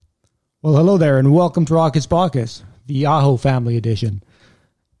Well, hello there, and welcome to Raucous Baucus, the Aho Family Edition.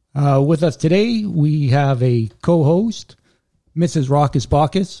 With us today, we have a co-host, Mrs. Raucous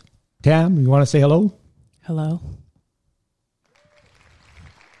Baucus. Tam, you want to say hello? Hello.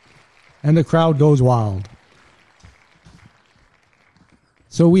 And the crowd goes wild.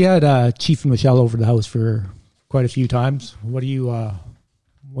 So we had Chief and Michelle over to the house for quite a few times. What's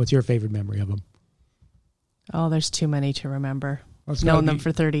your favorite memory of them? Oh, there's too many to remember. Well, Known them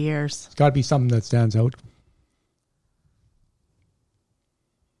for 30 years. It's got to be something that stands out.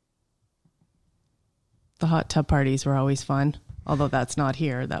 The hot tub parties were always fun. Although that's not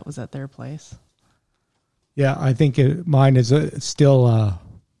here. That was at their place. Yeah, I think mine is still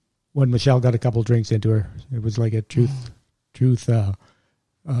when Michelle got a couple drinks into her. It was like a truth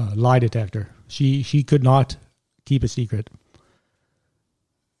lie detector. She could not keep a secret.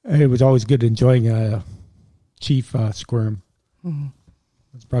 And it was always good enjoying Chief squirm. Mm-hmm.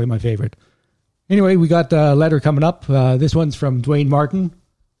 That's probably my favorite. Anyway, we got a letter coming up. This one's from Dwayne Martin.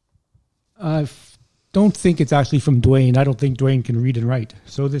 I don't think it's actually from Dwayne. I don't think Dwayne can read and write.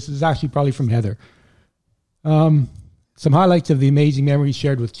 So this is actually probably from Heather. Some highlights of the amazing memories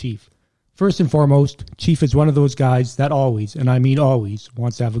shared with Chief. First and foremost, Chief is one of those guys that always, and I mean always,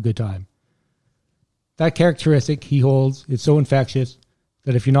 wants to have a good time. That characteristic he holds is so infectious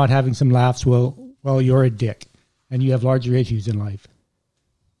that if you're not having some laughs, well, you're a dick, and you have larger issues in life.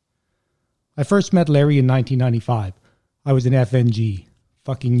 I first met Larry in 1995. I was an FNG.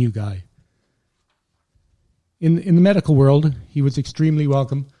 Fucking new guy. In the medical world, he was extremely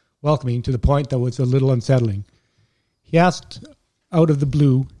welcoming to the point that was a little unsettling. He asked out of the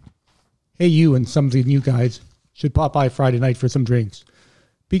blue, "Hey, you and some of the new guys should pop by Friday night for some drinks."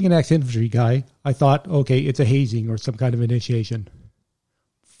 Being an ex-infantry guy, I thought, okay, it's a hazing or some kind of initiation.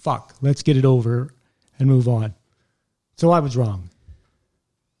 Fuck, let's get it over and move on. So I was wrong.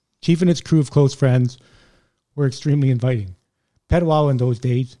 Chief and his crew of close friends were extremely inviting. Petawawa in those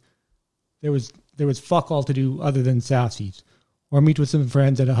days, there was fuck all to do other than sassies, or meet with some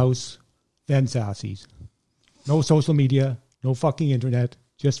friends at a house, then sassies. No social media, no fucking internet,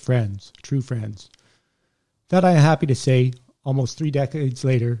 just friends, true friends. That I am happy to say, almost 3 decades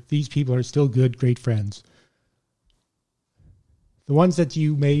later, these people are still good, great friends. The ones that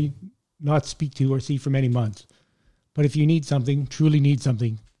you may not speak to or see for many months. But if you need something, truly need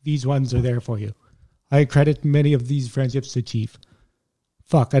something, these ones are there for you. I credit many of these friendships to Chief.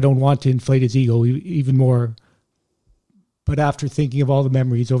 Fuck, I don't want to inflate his ego even more. But after thinking of all the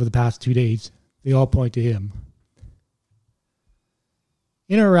memories over the past 2 days, they all point to him.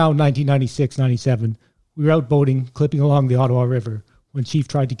 In or around 1996-97, we were out boating, clipping along the Ottawa River, when Chief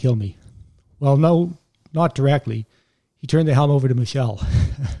tried to kill me. Well, no, not directly. He turned the helm over to Michelle.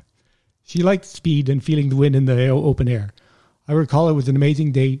 She liked speed and feeling the wind in the open air. I recall it was an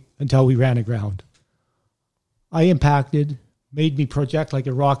amazing day until we ran aground. I impacted, made me project like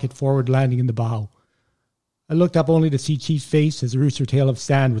a rocket forward landing in the bow. I looked up only to see Chief's face as a rooster tail of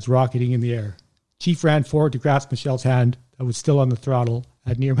sand was rocketing in the air. Chief ran forward to grasp Michelle's hand that was still on the throttle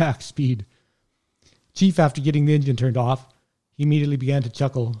at near max speed. Chief, after getting the engine turned off, he immediately began to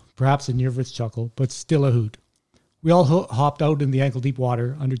chuckle, perhaps a nervous chuckle, but still a hoot. We all hopped out in the ankle-deep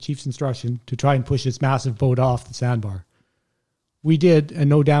water under Chief's instruction to try and push his massive boat off the sandbar. We did, and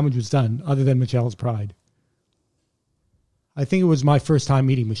no damage was done, other than Michelle's pride. I think it was my first time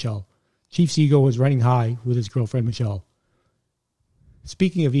meeting Michelle. Chief's ego was running high with his girlfriend Michelle.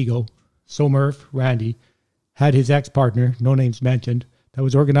 Speaking of ego, so Murph, Randy, had his ex-partner, no names mentioned, that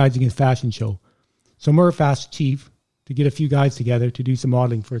was organizing his fashion show. So Murph asked Chief to get a few guys together to do some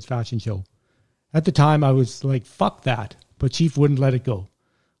modeling for his fashion show. At the time, I was like, fuck that, but Chief wouldn't let it go.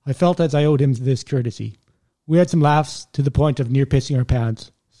 I felt as I owed him this courtesy. We had some laughs to the point of near pissing our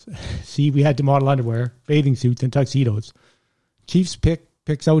pants. See, we had to model underwear, bathing suits, and tuxedos. Chief's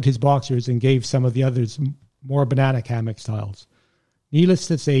picks out his boxers and gave some of the others more banana hammock styles. Needless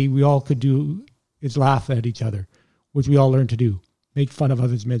to say, we all could do is laugh at each other, which we all learned to do, make fun of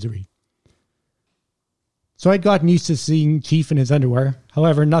others' misery. So I'd gotten used to seeing Chief in his underwear.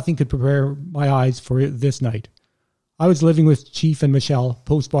 However, nothing could prepare my eyes for this night. I was living with Chief and Michelle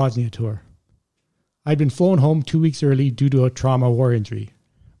post-Bosnia tour. I'd been flown home 2 weeks early due to a trauma war injury.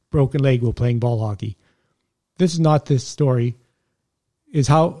 Broken leg while playing ball hockey. That is not this story. This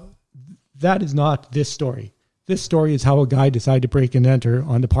story. This story is how a guy decided to break and enter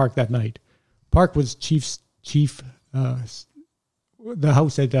on the park that night. Park was the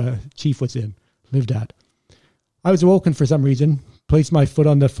house that Chief was in, lived at. I was awoken for some reason, placed my foot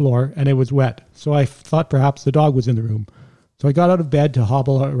on the floor, and it was wet, so I thought perhaps the dog was in the room. So I got out of bed to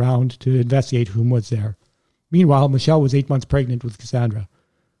hobble around to investigate whom was there. Meanwhile, Michelle was 8 months pregnant with Cassandra.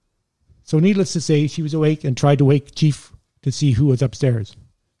 So needless to say, she was awake and tried to wake Chief to see who was upstairs.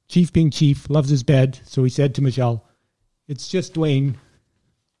 Chief, being Chief, loves his bed, so he said to Michelle, "It's just Dwayne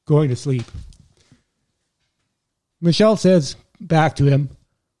going to sleep." Michelle says back to him,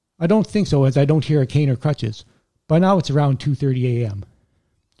 "I don't think so, as I don't hear a cane or crutches. By now it's around 2:30 a.m.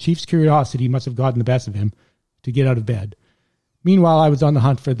 Chief's curiosity must have gotten the best of him to get out of bed. Meanwhile, I was on the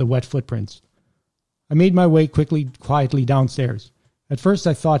hunt for the wet footprints. I made my way quietly downstairs. At first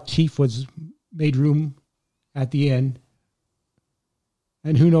I thought Chief was made room at the inn,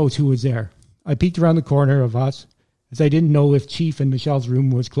 and who knows who was there. I peeked around the corner of us, as I didn't know if Chief and Michelle's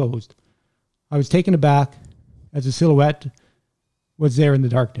room was closed. I was taken aback, as a silhouette was there in the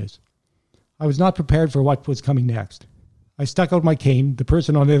darkness. I was not prepared for what was coming next. I stuck out my cane, the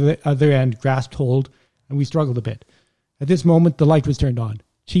person on the other end grasped hold, and we struggled a bit. At this moment, the light was turned on.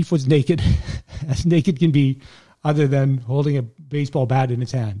 Chief was naked, as naked can be, other than holding a baseball bat in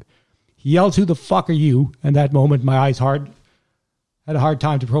his hand. He yelled, "Who the fuck are you?" And that moment, my eyes had a hard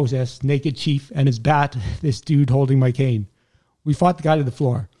time to process naked Chief and his bat, this dude holding my cane. We fought the guy to the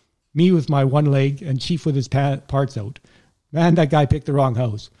floor. Me with my one leg and Chief with his parts out. Man, that guy picked the wrong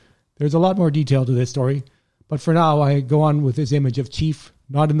house. There's a lot more detail to this story, but for now I go on with this image of Chief,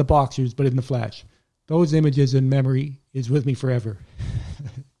 not in the boxers, but in the flesh. Those images and memory is with me forever.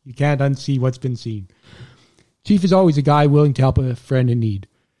 You can't unsee what's been seen. Chief is always a guy willing to help a friend in need.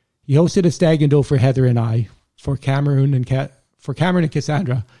 He hosted a stag and do for Heather and I, for Cameron and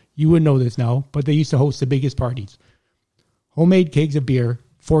Cassandra. You wouldn't know this now, but they used to host the biggest parties. Homemade kegs of beer,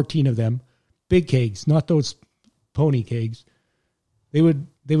 14 of them. Big kegs, not those pony kegs. They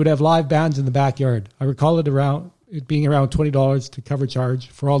would have live bands in the backyard. I recall it being around $20 to cover charge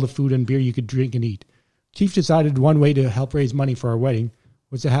for all the food and beer you could drink and eat. Chief decided one way to help raise money for our wedding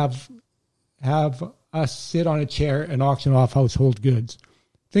was to have us sit on a chair and auction off household goods.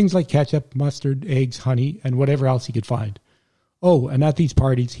 Things like ketchup, mustard, eggs, honey, and whatever else he could find. Oh, and at these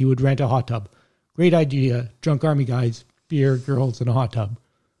parties, he would rent a hot tub. Great idea. Drunk army guys, beer, girls, and a hot tub.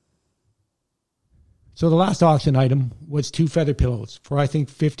 So the last auction item was 2 feather pillows for I think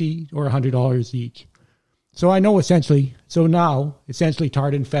 $50 or $100 each. So now, essentially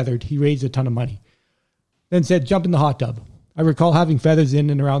tarred and feathered, he raised a ton of money. Then said, "Jump in the hot tub." I recall having feathers in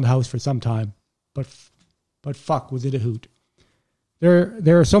and around the house for some time, but fuck, was it a hoot.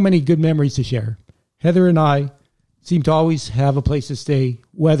 There are so many good memories to share. Heather and I seem to always have a place to stay,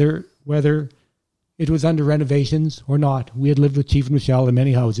 whether it was under renovations or not. We had lived with Chief and Michelle in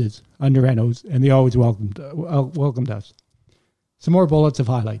many houses under renos, and they always welcomed us. Some more bullets of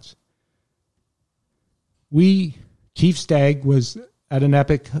highlights. Chief Stag was an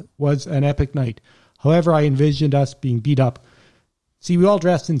epic night. However, I envisioned us being beat up. See, we all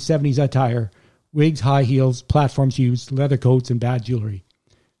dressed in 70s attire, wigs, high heels, platform shoes, leather coats, and bad jewelry.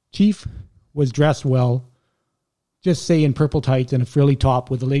 Chief was dressed well, just say in purple tights and a frilly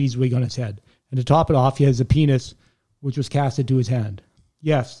top with a lady's wig on his head. And to top it off, he has a penis, which was casted to his hand.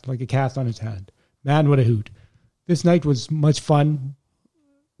 Yes, like a cast on his hand. Man, what a hoot. This night was much fun.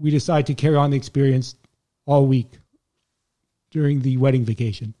 We decided to carry on the experience all week during the wedding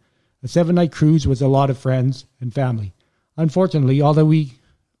vacation. A 7-night cruise was a lot of friends and family. Unfortunately, although we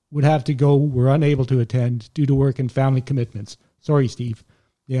would have to go, were unable to attend due to work and family commitments. Sorry, Steve.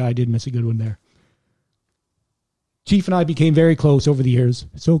 Yeah, I did miss a good one there. Chief and I became very close over the years.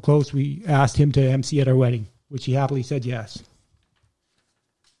 So close we asked him to MC at our wedding, which he happily said yes.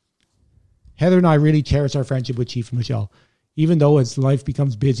 Heather and I really cherish our friendship with Chief and Michelle. Even though as life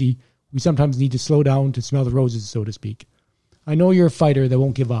becomes busy, we sometimes need to slow down to smell the roses, so to speak. I know you're a fighter that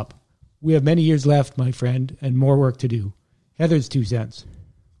won't give up. We have many years left, my friend, and more work to do. Heather's 2 cents.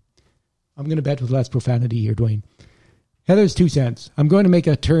 I'm going to bet with less profanity here, Dwayne. Heather's 2 cents. I'm going to make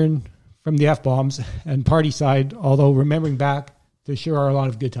a turn from the F-bombs and party side, although remembering back, there sure are a lot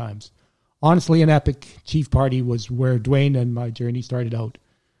of good times. Honestly, an epic Chief party was where Dwayne and my journey started out.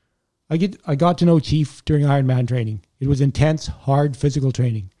 I got to know Chief during Ironman training. It was intense, hard physical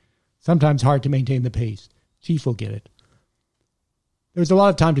training. Sometimes hard to maintain the pace. Chief will get it. There was a lot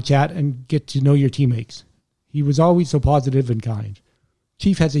of time to chat and get to know your teammates. He was always so positive and kind.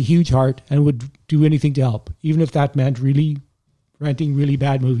 Chief has a huge heart and would do anything to help, even if that meant renting really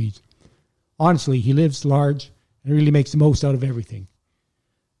bad movies. Honestly, he lives large and really makes the most out of everything.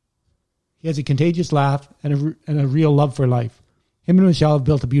 He has a contagious laugh and a real love for life. Him and Michelle have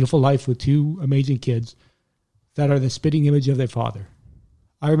built a beautiful life with 2 amazing kids that are the spitting image of their father.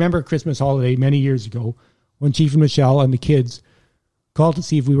 I remember a Christmas holiday many years ago when Chief and Michelle and the kids called to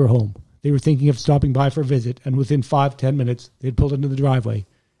see if we were home. They were thinking of stopping by for a visit, and within 5-10 minutes, they had pulled into the driveway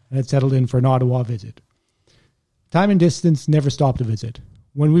and had settled in for an Ottawa visit. Time and distance never stopped a visit.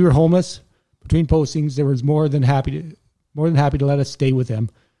 When we were homeless, between postings, they were more than happy to let us stay with them.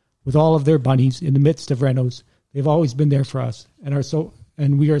 With all of their bunnies in the midst of renos, they've always been there for us,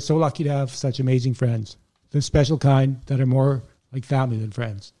 and we are so lucky to have such amazing friends, the special kind that are more like family than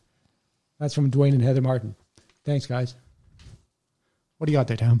friends. That's from Dwayne and Heather Martin. Thanks, guys. What do you got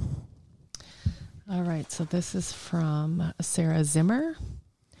there, Tam? All right, so this is from Sarah Zimmer.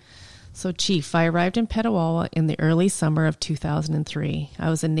 So, Chief, I arrived in Petawawa in the early summer of 2003. I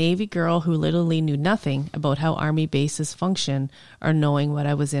was a Navy girl who literally knew nothing about how Army bases function or knowing what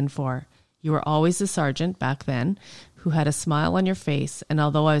I was in for. You were always a sergeant back then who had a smile on your face, and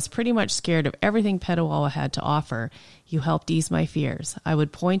although I was pretty much scared of everything Petawawa had to offer, you helped ease my fears. I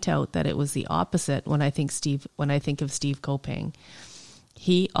would point out that it was the opposite when I think of Steve Kopang.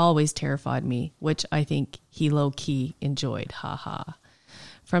 He always terrified me, which I think he low-key enjoyed. Ha ha.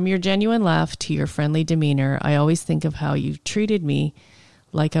 From your genuine laugh to your friendly demeanor, I always think of how you treated me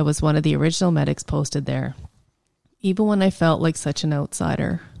like I was one of the original medics posted there, even when I felt like such an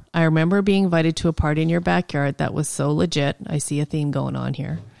outsider. I remember being invited to a party in your backyard that was so legit. I see a theme going on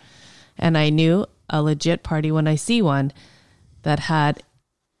here. And I knew a legit party when I see one that had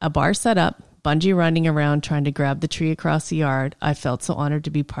a bar set up, bungee running around trying to grab the tree across the yard. I felt so honored to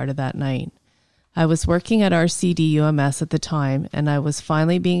be part of that night. I was working at RCD UMS at the time, and I was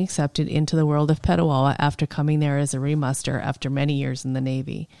finally being accepted into the world of Petawawa after coming there as a remuster after many years in the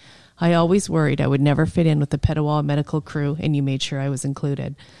Navy. I always worried I would never fit in with the Petawawa medical crew, and you made sure I was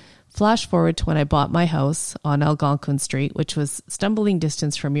included. Flash forward to when I bought my house on Algonquin Street, which was stumbling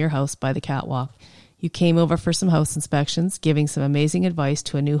distance from your house by the catwalk. You came over for some house inspections, giving some amazing advice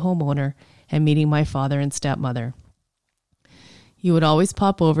to a new homeowner, and meeting my father and stepmother. You would always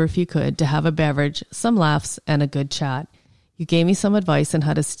pop over if you could to have a beverage, some laughs, and a good chat. You gave me some advice on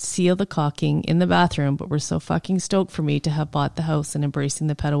how to seal the caulking in the bathroom, but were so fucking stoked for me to have bought the house and embracing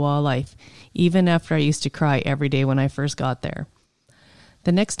the Petawawa life, even after I used to cry every day when I first got there.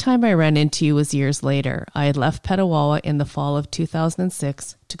 The next time I ran into you was years later. I had left Petawawa in the fall of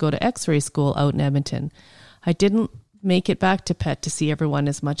 2006 to go to X-ray school out in Edmonton. I didn't make it back to Pet to see everyone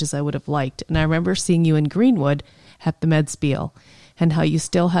as much as I would have liked, and I remember seeing you in Greenwood at the med spiel, and how you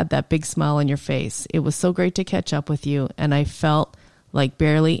still had that big smile on your face. It was so great to catch up with you, and I felt like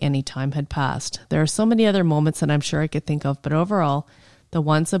barely any time had passed. There are so many other moments that I'm sure I could think of, but overall, the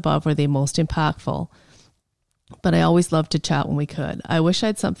ones above were the most impactful. But I always loved to chat when we could. I wish I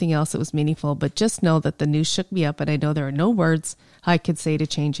had something else that was meaningful, but just know that the news shook me up, and I know there are no words I could say to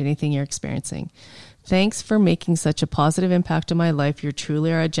change anything you're experiencing. Thanks for making such a positive impact on my life. You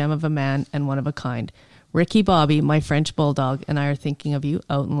truly are a gem of a man and one of a kind. Ricky Bobby, my French bulldog, and I are thinking of you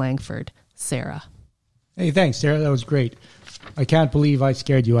out in Langford. Sarah. Hey, thanks, Sarah. That was great. I can't believe I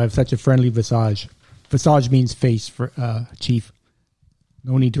scared you. I have such a friendly visage. Visage means face, for Chief.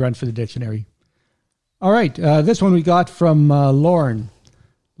 No need to run for the dictionary. All right, this one we got from Lauren.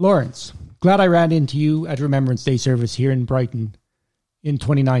 Lawrence, glad I ran into you at Remembrance Day service here in Brighton in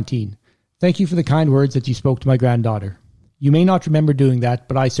 2019. Thank you for the kind words that you spoke to my granddaughter. You may not remember doing that,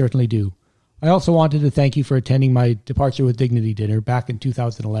 but I certainly do. I also wanted to thank you for attending my Departure with Dignity dinner back in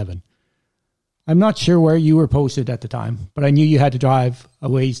 2011. I'm not sure where you were posted at the time, but I knew you had to drive a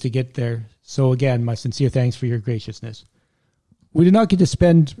ways to get there. So again, my sincere thanks for your graciousness. We did not get to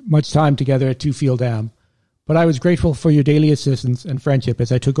spend much time together at Two Field Dam, but I was grateful for your daily assistance and friendship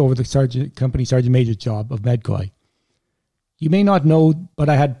as I took over the company sergeant major's job of Medcoy. You may not know, but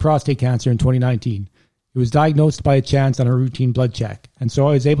I had prostate cancer in 2019. It was diagnosed by a chance on a routine blood check, and so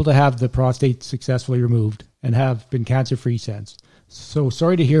I was able to have the prostate successfully removed and have been cancer-free since. So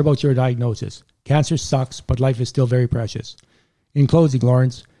sorry to hear about your diagnosis. Cancer sucks, but life is still very precious. In closing,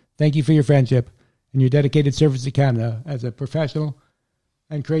 Lawrence, thank you for your friendship and your dedicated service to Canada as a professional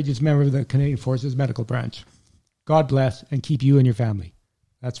and courageous member of the Canadian Forces Medical Branch. God bless and keep you and your family.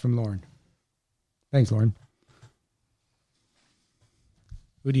 That's from Lauren. Thanks, Lauren.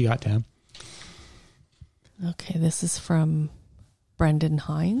 Who do you got, Tam? Okay, this is from Brendan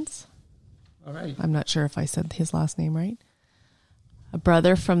Hines. All right. I'm not sure if I said his last name right. A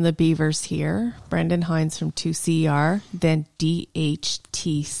brother from the Beavers here. Brendan Hines from 2CR, then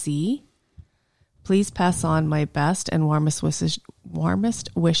DHTC. Please pass on my best and warmest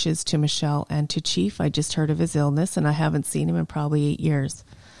wishes to Michelle and to Chief. I just heard of his illness, and I haven't seen him in probably 8 years.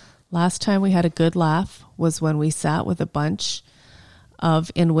 Last time we had a good laugh was when we sat with a bunch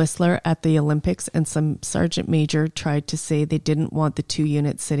in Whistler at the Olympics, and some sergeant major tried to say they didn't want the two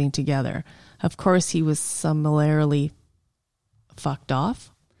units sitting together. Of course, he was similarly fucked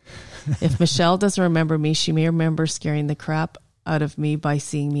off. If Michelle doesn't remember me, she may remember scaring the crap out of me by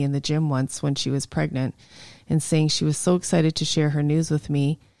seeing me in the gym once when she was pregnant and saying she was so excited to share her news with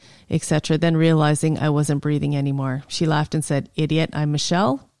me, etc. Then realizing I wasn't breathing anymore. She laughed and said, "Idiot, I'm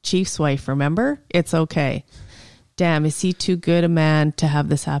Michelle, Chief's wife, remember? It's okay." Damn, is he too good a man to have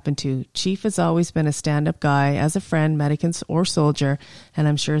this happen to? Chief has always been a stand-up guy, as a friend, medic, or soldier, and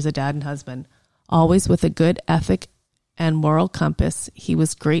I'm sure as a dad and husband. Always with a good ethic and moral compass. He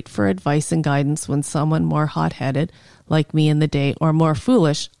was great for advice and guidance when someone more hot-headed, like me in the day, or more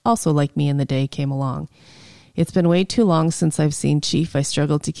foolish, also like me in the day, came along. It's been way too long since I've seen Chief. I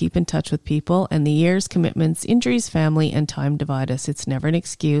struggled to keep in touch with people, and the years, commitments, injuries, family, and time divide us. It's never an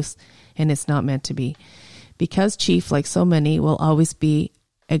excuse, and it's not meant to be. Because Chief, like so many, will always be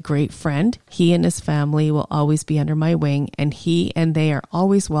a great friend, he and his family will always be under my wing, and he and they are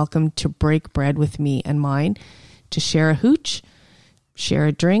always welcome to break bread with me and mine, to share a hooch, share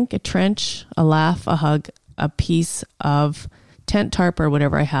a drink, a trench, a laugh, a hug, a piece of tent tarp or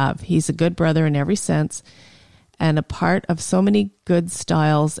whatever I have. He's a good brother in every sense and a part of so many good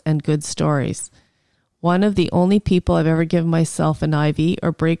styles and good stories. One of the only people I've ever given myself an IV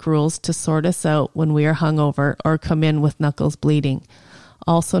or break rules to sort us out when we are hungover or come in with knuckles bleeding.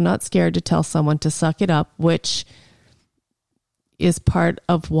 Also not scared to tell someone to suck it up, which is part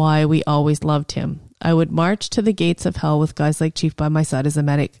of why we always loved him. I would march to the gates of hell with guys like Chief by my side as a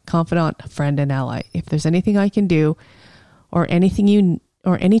medic, confidant, friend, and ally. If there's anything I can do or anything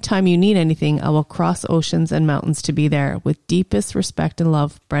anytime you need anything, I will cross oceans and mountains to be there. With deepest respect and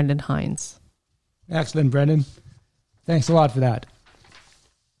love, Brendan Hines. Excellent, Brendan. Thanks a lot for that.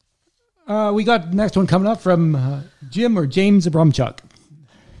 We got the next one coming up from Jim or James Abramchuk.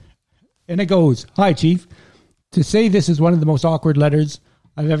 And it goes, "Hi, Chief. To say this is one of the most awkward letters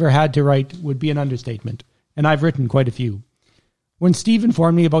I've ever had to write would be an understatement, and I've written quite a few. When Steve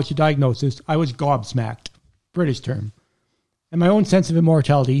informed me about your diagnosis, I was gobsmacked, British term, and my own sense of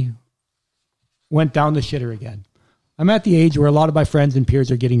immortality went down the shitter again. I'm at the age where a lot of my friends and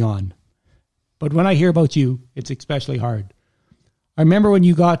peers are getting on. But when I hear about you, it's especially hard. I remember when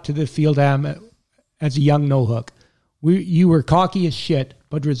you got to the field am as a young no-hook. You were cocky as shit,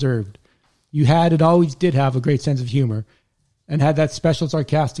 but reserved. You had and always did have a great sense of humor and had that special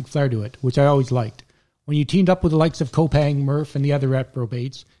sarcastic flair to it, which I always liked. When you teamed up with the likes of Kopang, Murph, and the other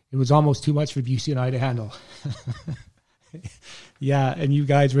reprobates, it was almost too much for Busey and I to handle." Yeah, and you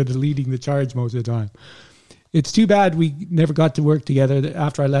guys were leading the charge most of the time. "It's too bad we never got to work together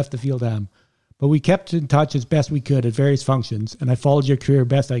after I left the field am. But we kept in touch as best we could at various functions, and I followed your career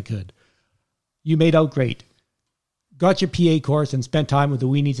best I could. You made out great. Got your PA course and spent time with the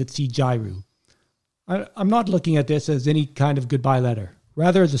weenies at Sea Jairu. I'm not looking at this as any kind of goodbye letter,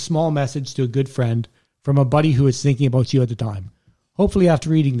 rather as a small message to a good friend from a buddy who was thinking about you at the time. Hopefully after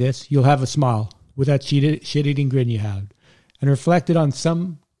reading this, you'll have a smile with that shit-eating grin you had, and reflected on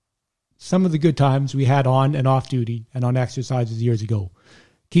some of the good times we had on and off duty and on exercises years ago.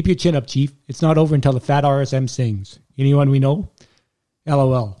 Keep your chin up, Chief. It's not over until the fat RSM sings. Anyone we know?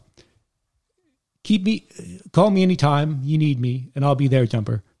 LOL. Call me anytime you need me, and I'll be there,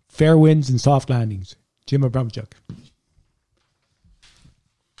 Jumper. Fair winds and soft landings. Jim Abramchuk."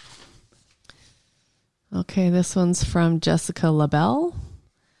 Okay, this one's from Jessica LaBelle.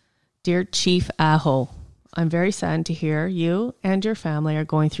 "Dear Chief Aho, I'm very saddened to hear you and your family are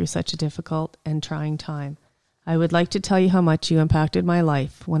going through such a difficult and trying time. I would like to tell you how much you impacted my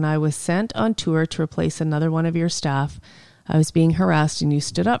life. When I was sent on tour to replace another one of your staff, I was being harassed and you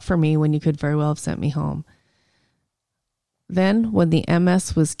stood up for me when you could very well have sent me home. Then, when the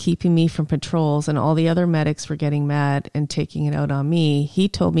MS was keeping me from patrols and all the other medics were getting mad and taking it out on me, he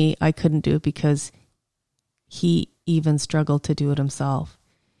told me I couldn't do it because he even struggled to do it himself.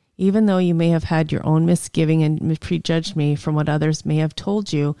 Even though you may have had your own misgiving and prejudged me from what others may have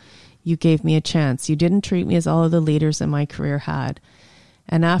told you, you gave me a chance. You didn't treat me as all of the leaders in my career had.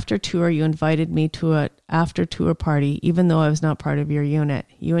 And after tour, you invited me to an after-tour party, even though I was not part of your unit.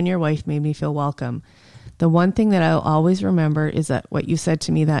 You and your wife made me feel welcome. The one thing that I'll always remember is that what you said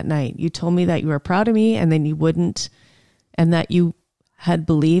to me that night. You told me that you were proud of me and then you wouldn't, and that you had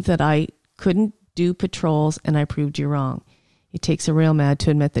believed that I couldn't do patrols, and I proved you wrong. It takes a real man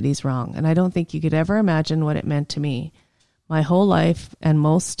to admit that he's wrong, and I don't think you could ever imagine what it meant to me. My whole life and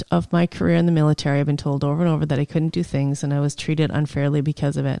most of my career in the military, I've been told over and over that I couldn't do things and I was treated unfairly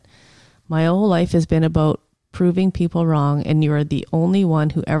because of it. My whole life has been about proving people wrong, and you are the only one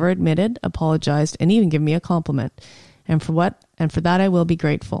who ever admitted, apologized, and even gave me a compliment. And for that I will be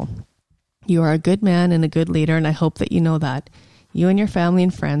grateful. You are a good man and a good leader, and I hope that you know that. You and your family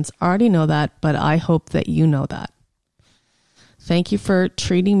and friends already know that, but I hope that you know that. Thank you for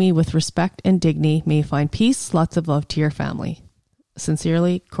treating me with respect and dignity. May you find peace. Lots of love to your family.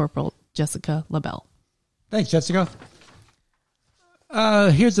 Sincerely, Corporal Jessica LaBelle. Thanks, Jessica.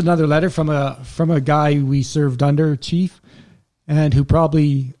 Here's another letter from a guy we served under, Chief, and who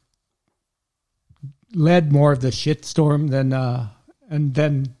probably led more of the shit storm than and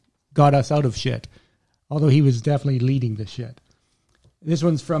then got us out of shit. Although he was definitely leading the shit. This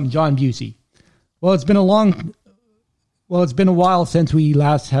one's from John Busey. Well, it's been a while since we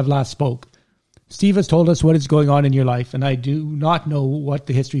last spoke. Steve has told us what is going on in your life, and I do not know what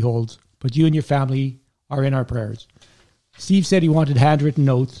the history holds, but you and your family are in our prayers. Steve said he wanted handwritten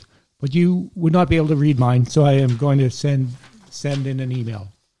notes, but you would not be able to read mine, so I am going to send in an email.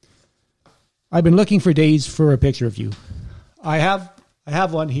 I've been looking for days for a picture of you. I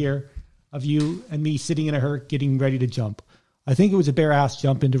have one here of you and me sitting in a hurt getting ready to jump. I think it was a bare ass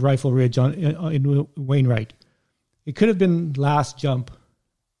jump into Rifle Ridge in Wainwright. It could have been last jump.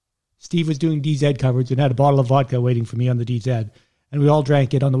 Steve was doing DZ coverage and had a bottle of vodka waiting for me on the DZ, and we all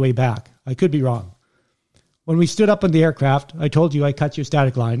drank it on the way back. I could be wrong. When we stood up on the aircraft, I told you I cut your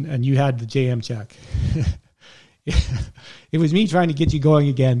static line, and you had the JM check. It was me trying to get you going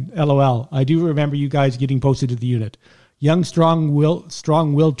again. LOL. I do remember you guys getting posted to the unit. Young,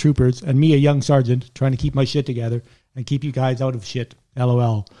 strong-willed troopers, and me, a young sergeant, trying to keep my shit together and keep you guys out of shit.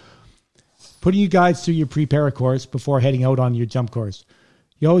 LOL. Putting you guys through your pre-para course before heading out on your jump course.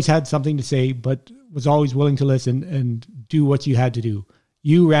 You always had something to say, but was always willing to listen and do what you had to do.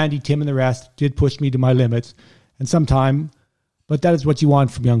 You, Randy, Tim, and the rest did push me to my limits, and sometime, but that is what you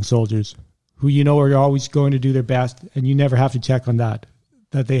want from young soldiers, who you know are always going to do their best, and you never have to check on that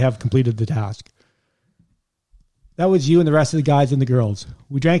they have completed the task. That was you and the rest of the guys and the girls.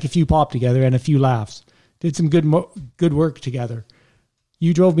 We drank a few pop together and a few laughs. Did some good work together.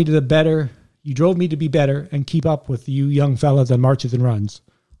 You drove me to be better and keep up with you young fellas on marches and runs.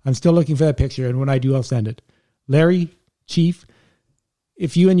 I'm still looking for that picture, and when I do, I'll send it. Larry, Chief,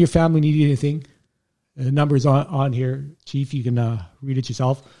 if you and your family need anything, the number's on here, Chief. You can read it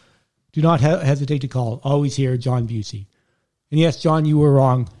yourself. Do not hesitate to call. Always here, John Busey. And yes, John, you were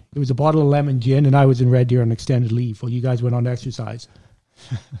wrong. It was a bottle of lemon gin, and I was in Red Deer on extended leave while you guys went on exercise.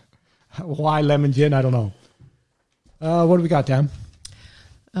 Why lemon gin? I don't know. What do we got, Dan?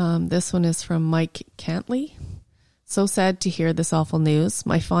 This one is from Mike Cantley. So sad to hear this awful news.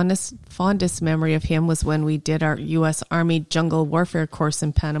 My fondest memory of him was when we did our U.S. Army Jungle Warfare course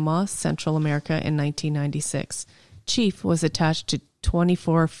in Panama, Central America in 1996. Chief was attached to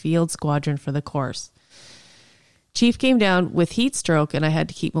 24 Field Squadron for the course. Chief came down with heat stroke, and I had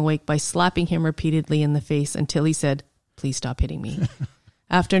to keep him awake by slapping him repeatedly in the face until he said, "Please stop hitting me."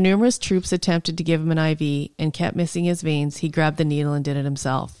 After numerous troops attempted to give him an IV and kept missing his veins, he grabbed the needle and did it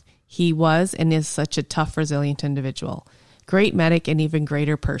himself. He was and is such a tough, resilient individual. Great medic and even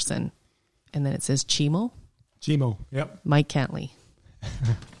greater person. And then it says Chimo. Chimo, yep. Mike Cantley.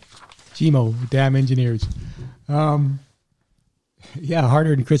 Chimo, damn engineers. Yeah,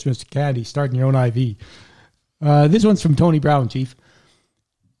 harder than Christmas candy, starting your own IV. This one's from Tony Brown, Chief.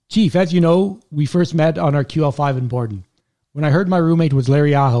 Chief, as you know, we first met on our QL5 in Borden. When I heard my roommate was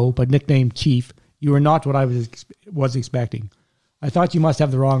Larry Aho, but nicknamed Chief, you were not what I was expecting. I thought you must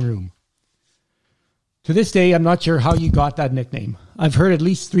have the wrong room. To this day, I'm not sure how you got that nickname. I've heard at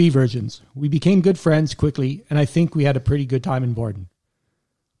least 3 versions. We became good friends quickly, and I think we had a pretty good time in Borden.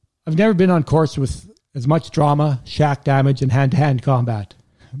 I've never been on course with as much drama, shack damage, and hand-to-hand combat.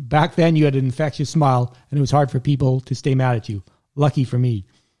 Back then, you had an infectious smile, and it was hard for people to stay mad at you. Lucky for me.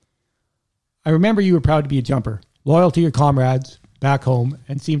 I remember you were proud to be a jumper, loyal to your comrades back home,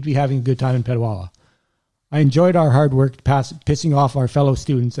 and seemed to be having a good time in Petawawa. I enjoyed our hard work pissing off our fellow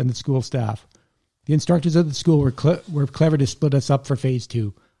students and the school staff. The instructors of the school were clever to split us up for phase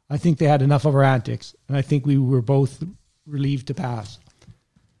 2. I think they had enough of our antics, and I think we were both relieved to pass.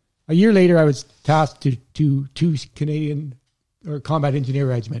 A year later, I was tasked to 2 Canadian Combat Engineer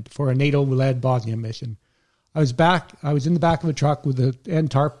Regiment for a NATO-led Bosnia mission. I was in the back of a truck with the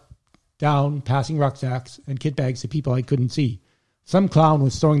end tarp down, passing rucksacks and kit bags to people I couldn't see. Some clown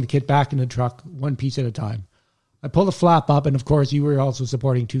was throwing the kit back in the truck, one piece at a time. I pulled the flap up, and of course, you were also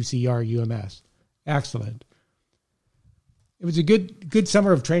supporting 2CR UMS. Excellent. It was a good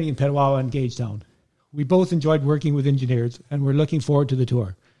summer of training in Petawawa and Gagetown. We both enjoyed working with engineers, and were looking forward to the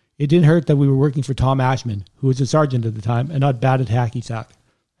tour. It didn't hurt that we were working for Tom Ashman, who was a sergeant at the time and not bad at hacky sack.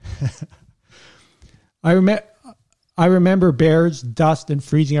 I remember bears, dust, and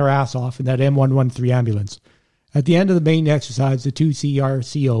freezing our ass off in that M113 ambulance. At the end of the main exercise, the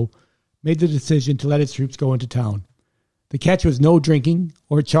 2CRCO made the decision to let its troops go into town. The catch was no drinking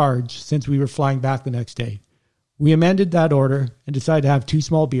or charge since we were flying back the next day. We amended that order and decided to have 2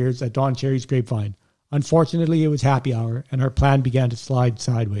 small beers at Don Cherry's Grapevine. Unfortunately, it was happy hour, and our plan began to slide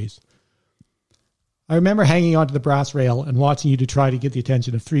sideways. I remember hanging onto the brass rail and watching you to try to get the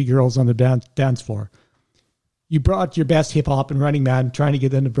attention of 3 girls on the dance floor. You brought your best hip-hop and Running Man, trying to get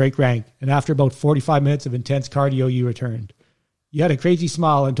them to break rank, and after about 45 minutes of intense cardio, you returned. You had a crazy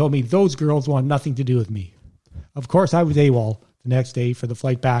smile and told me those girls want nothing to do with me. Of course, I was AWOL the next day for the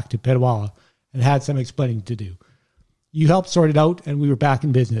flight back to Petawawa and had some explaining to do. You helped sort it out, and we were back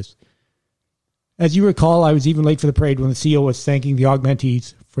in business. As you recall, I was even late for the parade when the CEO was thanking the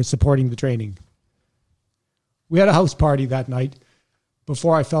augmentees for supporting the training. We had a house party that night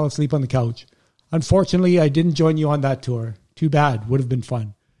before I fell asleep on the couch. Unfortunately, I didn't join you on that tour. Too bad. Would have been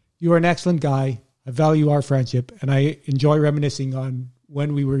fun. You are an excellent guy. I value our friendship, and I enjoy reminiscing on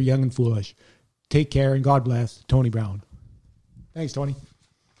when we were young and foolish. Take care, and God bless, Tony Brown. Thanks, Tony.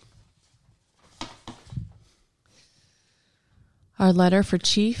 Our letter for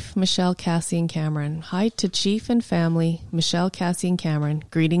Chief, Michelle, Cassie, and Cameron. Hi to Chief and family, Michelle, Cassie, and Cameron.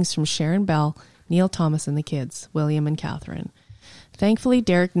 Greetings from Sharon Bell, Neil Thomas, and the kids, William and Catherine. Thankfully,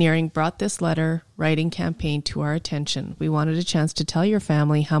 Derek Nearing brought this letter writing campaign to our attention. We wanted a chance to tell your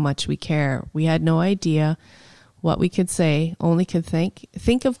family how much we care. We had no idea what we could say, only could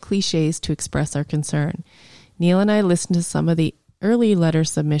think of cliches to express our concern. Neil and I listened to some of the early letter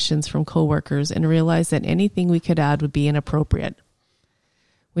submissions from coworkers and realized that anything we could add would be inappropriate.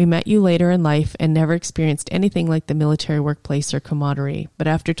 We met you later in life and never experienced anything like the military workplace or camaraderie. But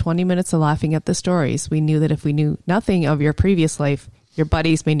after 20 minutes of laughing at the stories, we knew that if we knew nothing of your previous life, your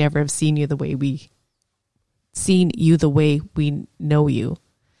buddies may never have seen you the way we know you.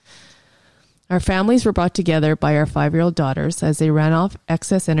 Our families were brought together by our 5-year-old daughters as they ran off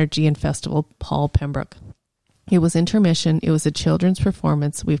Excess Energy and Festival Hall, Pembroke. It was intermission. It was a children's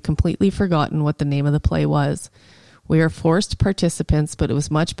performance. We've completely forgotten what the name of the play was. We are forced participants, but it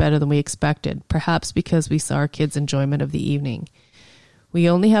was much better than we expected, perhaps because we saw our kids' enjoyment of the evening. We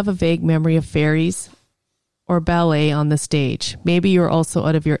only have a vague memory of fairies or ballet on the stage. Maybe you were also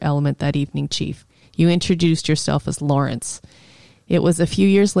out of your element that evening, Chief. You introduced yourself as Lawrence. It was a few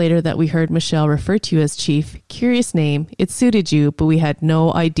years later that we heard Michelle refer to you as Chief. Curious name. It suited you, but we had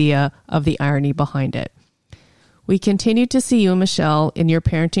no idea of the irony behind it. We continued to see you and Michelle in your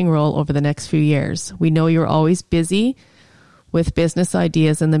parenting role over the next few years. We know you're always busy with business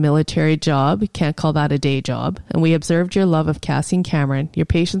ideas and the military job. Can't call that a day job. And we observed your love of Cassie and Cameron, your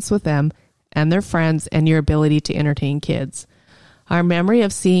patience with them and their friends, and your ability to entertain kids. Our memory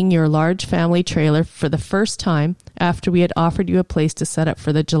of seeing your large family trailer for the first time after we had offered you a place to set up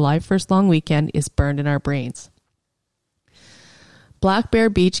for the July 1st long weekend is burned in our brains. Black Bear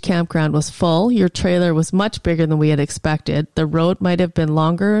Beach campground was full. Your trailer was much bigger than we had expected. The road might have been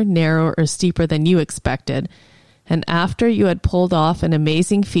longer, narrower, or steeper than you expected. And after you had pulled off an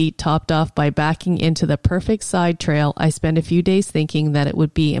amazing feat topped off by backing into the perfect side trail, I spent a few days thinking that it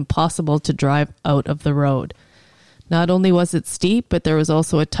would be impossible to drive out of the road. Not only was it steep, but there was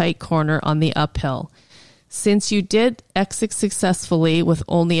also a tight corner on the uphill. Since you did exit successfully with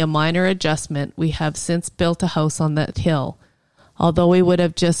only a minor adjustment, we have since built a house on that hill. Although we would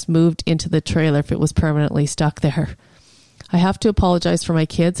have just moved into the trailer if it was permanently stuck there. I have to apologize for my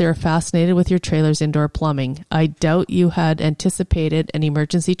kids. They were fascinated with your trailer's indoor plumbing. I doubt you had anticipated an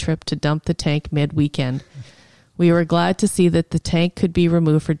emergency trip to dump the tank mid-weekend. We were glad to see that the tank could be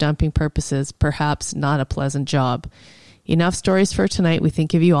removed for dumping purposes, perhaps not a pleasant job. Enough stories for tonight. We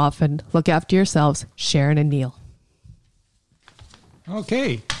think of you often. Look after yourselves, Sharon and Neil.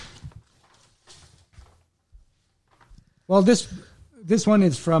 Okay. Well, this one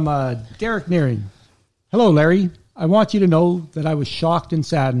is from Derek Nearing. Hello, Larry. I want you to know that I was shocked and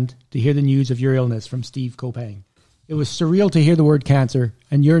saddened to hear the news of your illness from Steve Copang. It was surreal to hear the word cancer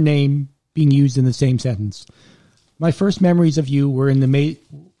and your name being used in the same sentence. My first memories of you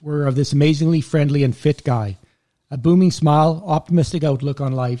were of this amazingly friendly and fit guy. A booming smile, optimistic outlook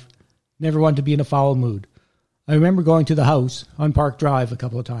on life, never one to be in a foul mood. I remember going to the house on Park Drive a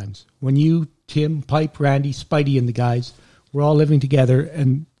couple of times when you, Tim, Pipe, Randy, Spidey, and the guys were all living together,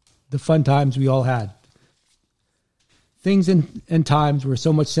 and the fun times we all had. Things and times were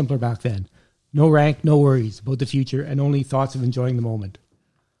so much simpler back then. No rank, no worries about the future, and only thoughts of enjoying the moment.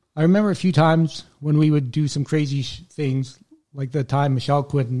 I remember a few times when we would do some crazy things, like the time Michelle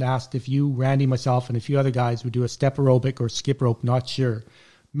quit and asked if you, Randy, myself, and a few other guys would do a step aerobic or skip rope, not sure,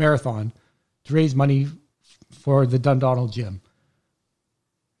 marathon to raise money for the Dundonald gym.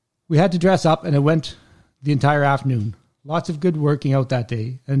 We had to dress up, and it went the entire afternoon. Lots of good working out that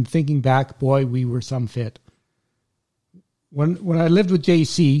day, and thinking back, boy, we were some fit. When I lived with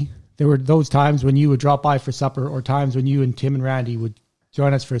JC, there were those times when you would drop by for supper, or times when you and Tim and Randy would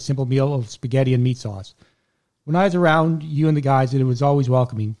join us for a simple meal of spaghetti and meat sauce. When I was around you and the guys, it was always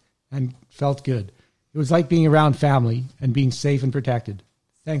welcoming and felt good. It was like being around family and being safe and protected.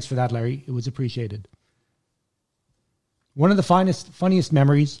 Thanks for that, Larry. It was appreciated. One of the funniest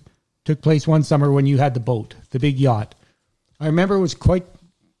memories took place one summer when you had the boat, the big yacht. I remember it was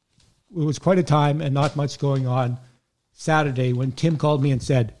quite a time and not much going on Saturday when Tim called me and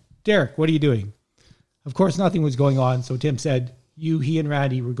said, "Derek, what are you doing?" Of course, nothing was going on, so Tim said, he and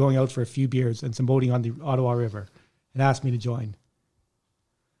Randy were going out for a few beers and some boating on the Ottawa River and asked me to join.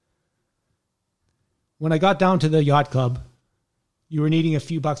 When I got down to the yacht club, you were needing a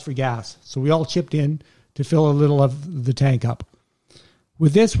few bucks for gas, so we all chipped in to fill a little of the tank up.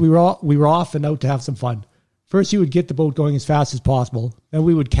 With this, we were off and out to have some fun. First, you would get the boat going as fast as possible. Then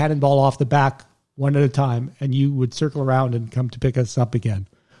we would cannonball off the back one at a time, and you would circle around and come to pick us up again.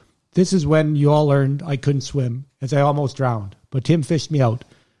 This is when you all learned I couldn't swim, as I almost drowned, but Tim fished me out.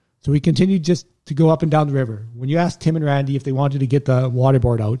 So we continued just to go up and down the river. When you asked Tim and Randy if they wanted to get the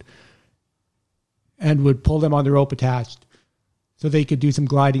waterboard out and would pull them on the rope attached so they could do some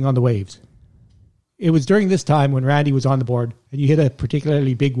gliding on the waves. It was during this time when Randy was on the board and you hit a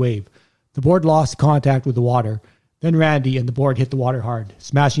particularly big wave. The board lost contact with the water. Then Randy and the board hit the water hard,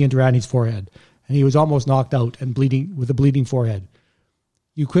 smashing into Randy's forehead, and he was almost knocked out and bleeding with a bleeding forehead.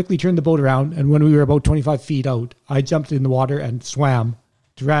 You quickly turned the boat around, and when we were about 25 feet out, I jumped in the water and swam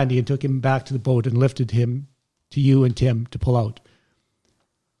to Randy and took him back to the boat and lifted him to you and Tim to pull out.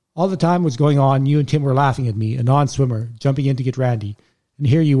 All the time was going on, you and Tim were laughing at me, a non-swimmer, jumping in to get Randy. And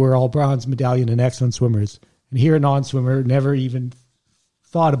here you were, all bronze medallion and excellent swimmers. And here a non-swimmer never even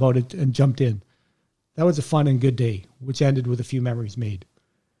thought about it and jumped in. That was a fun and good day, which ended with a few memories made.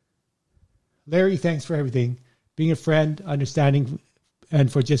 Larry, thanks for everything, being a friend, understanding,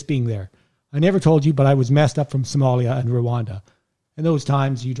 and for just being there. I never told you, but I was messed up from Somalia and Rwanda. And those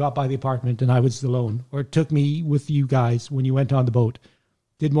times you dropped by the apartment and I was alone, or took me with you guys when you went on the boat,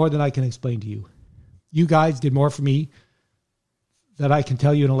 did more than I can explain to you. You guys did more for me that I can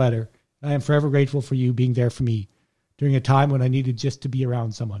tell you in a letter. I am forever grateful for you being there for me during a time when I needed just to be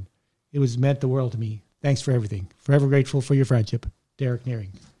around someone. It was meant the world to me. Thanks for everything. Forever grateful for your friendship. Derek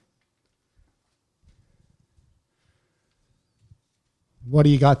Nearing. What do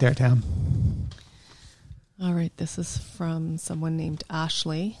you got there, Tam? All right, this is from someone named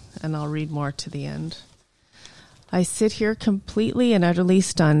Ashley, and I'll read more to the end. I sit here completely and utterly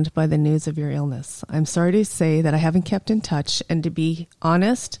stunned by the news of your illness. I'm sorry to say that I haven't kept in touch, and to be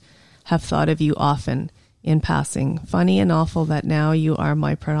honest, have thought of you often in passing. Funny and awful that now you are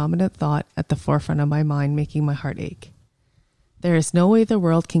my predominant thought at the forefront of my mind, making my heart ache. There is no way the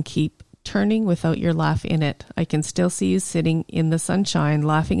world can keep turning without your laugh in it. I can still see you sitting in the sunshine,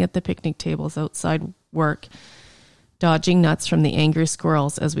 laughing at the picnic tables outside work, dodging nuts from the angry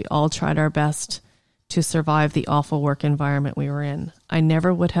squirrels as we all tried our best to survive the awful work environment we were in. I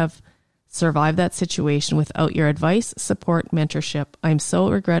never would have survived that situation without your advice, support, mentorship. I'm so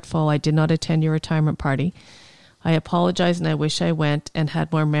regretful I did not attend your retirement party. I apologize and I wish I went and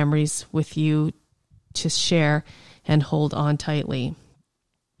had more memories with you to share and hold on tightly.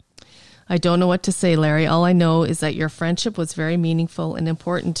 I don't know what to say, Larry. All I know is that your friendship was very meaningful and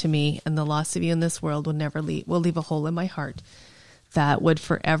important to me, and the loss of you in this world will leave a hole in my heart that would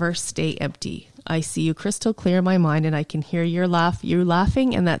forever stay empty. I see you crystal clear in my mind, and I can hear you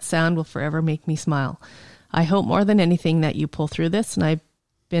laughing, and that sound will forever make me smile. I hope more than anything that you pull through this, and I've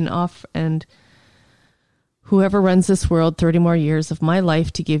been off, and whoever runs this world 30 more years of my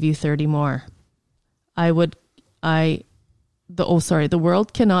life to give you 30 more. The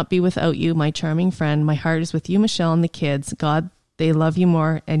world cannot be without you, my charming friend. My heart is with you, Michelle, and the kids. God, they love you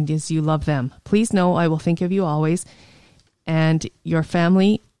more, and as you love them. Please know I will think of you always, and your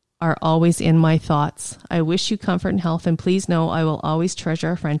family are always in my thoughts. I wish you comfort and health, and please know I will always treasure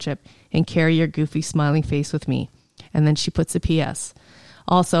our friendship and carry your goofy, smiling face with me. And then she puts a P.S.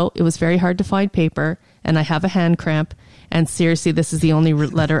 Also, it was very hard to find paper, and I have a hand cramp, and seriously, this is the only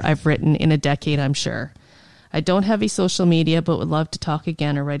letter I've written in a decade, I'm sure. I don't have any social media, but would love to talk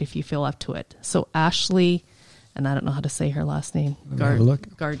again or write if you feel up to it. So Ashley, and I don't know how to say her last name. Have a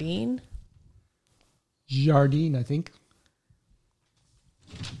look. Gardine? Jardine, I think.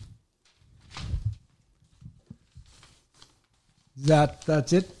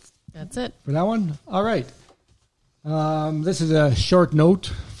 That's it? That's it. For that one? All right. This is a short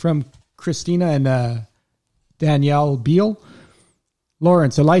note from Christina and Danielle Beal.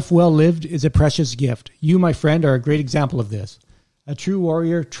 Lawrence, a life well lived is a precious gift. You, my friend, are a great example of this. A true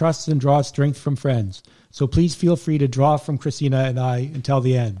warrior trusts and draws strength from friends. So please feel free to draw from Christina and I until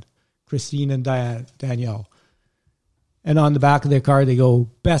the end. Christine and Danielle. And on the back of their car, they go,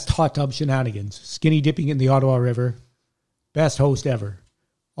 best hot tub shenanigans, skinny dipping in the Ottawa River, best host ever.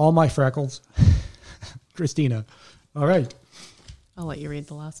 All my freckles. Christina. All right. I'll let you read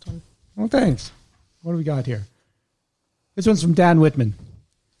the last one. Well, thanks. What do we got here? This one's from Dan Whitman.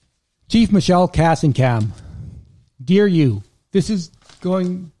 Chief Michelle, Cass, and Cam. Dear you, this is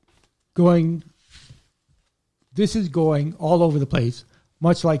going all over the place,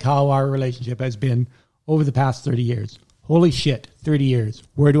 much like how our relationship has been over the past 30 years. Holy shit, 30 years.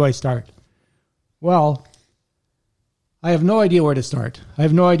 Where do I start? Well, I have no idea where to start. I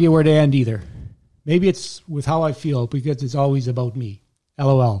have no idea where to end either. Maybe it's with how I feel because it's always about me.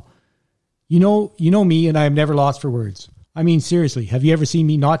 LOL. You know me, and I am never lost for words. I mean, seriously, have you ever seen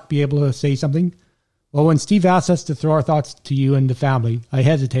me not be able to say something? Well, when Steve asked us to throw our thoughts to you and the family, I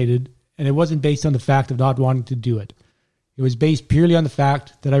hesitated, and it wasn't based on the fact of not wanting to do it. It was based purely on the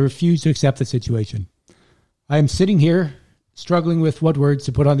fact that I refused to accept the situation. I am sitting here struggling with what words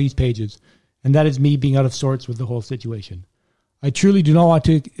to put on these pages, and that is me being out of sorts with the whole situation. I truly do not want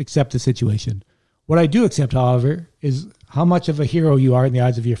to accept the situation. What I do accept, however, is how much of a hero you are in the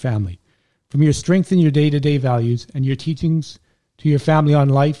eyes of your family. From your strength in your day-to-day values and your teachings to your family on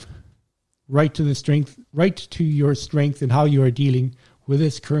life, right to your strength in how you are dealing with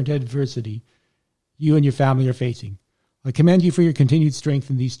this current adversity you and your family are facing. I commend you for your continued strength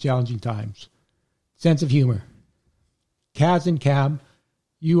in these challenging times. Sense of humor. Kaz and Cam,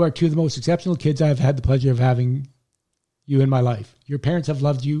 you are two of the most exceptional kids I have had the pleasure of having you in my life. Your parents have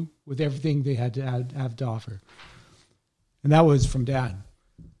loved you with everything they had to have to offer. And that was from Dan.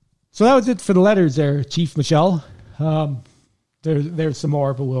 So that was it for the letters there, Chief Michelle. There's some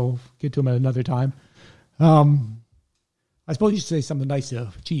more, but we'll get to them at another time. I suppose you should say something nice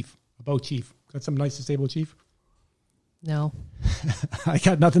to Chief, about Chief. Got something nice to say about Chief? No. I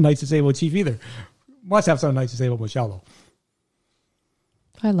got nothing nice to say about Chief either. Must have something nice to say about Michelle, though.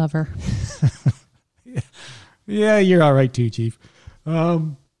 I love her. Yeah, you're all right too, Chief.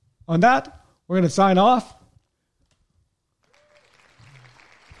 On that, we're going to sign off.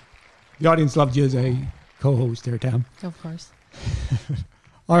 The audience loved you as a co-host there, Tam. Of course.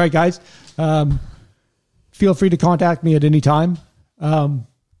 All right, guys. Feel free to contact me at any time.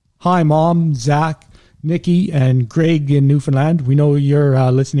 Hi, Mom, Zach, Nikki, and Greg in Newfoundland. We know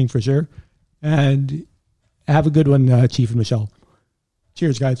you're listening for sure. And have a good one, Chief and Michelle.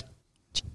 Cheers, guys.